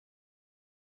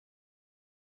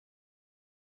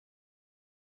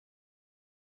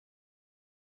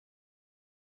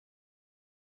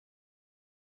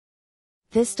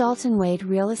This Dalton Wade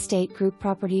Real Estate Group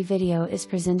property video is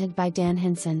presented by Dan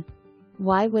Henson.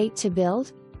 Why wait to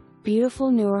build?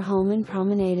 Beautiful newer home in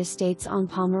Promenade Estates on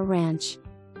Palmer Ranch.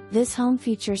 This home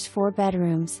features 4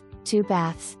 bedrooms, 2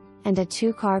 baths, and a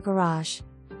 2-car garage.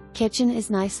 Kitchen is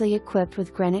nicely equipped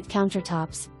with granite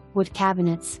countertops, wood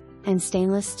cabinets, and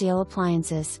stainless steel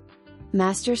appliances.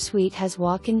 Master suite has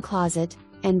walk-in closet,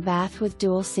 and bath with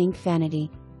dual sink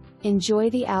vanity. Enjoy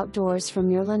the outdoors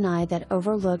from your lanai that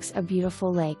overlooks a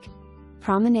beautiful lake.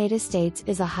 Promenade Estates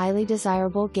is a highly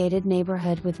desirable gated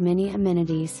neighborhood with many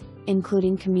amenities,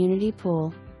 including community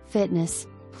pool, fitness,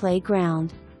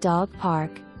 playground, dog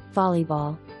park,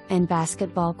 volleyball, and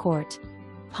basketball court.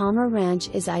 Palmer Ranch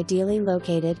is ideally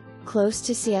located, close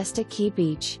to Siesta Key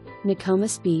Beach,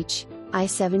 Nokomis Beach,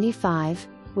 I-75,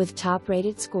 with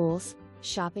top-rated schools,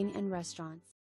 shopping and restaurants.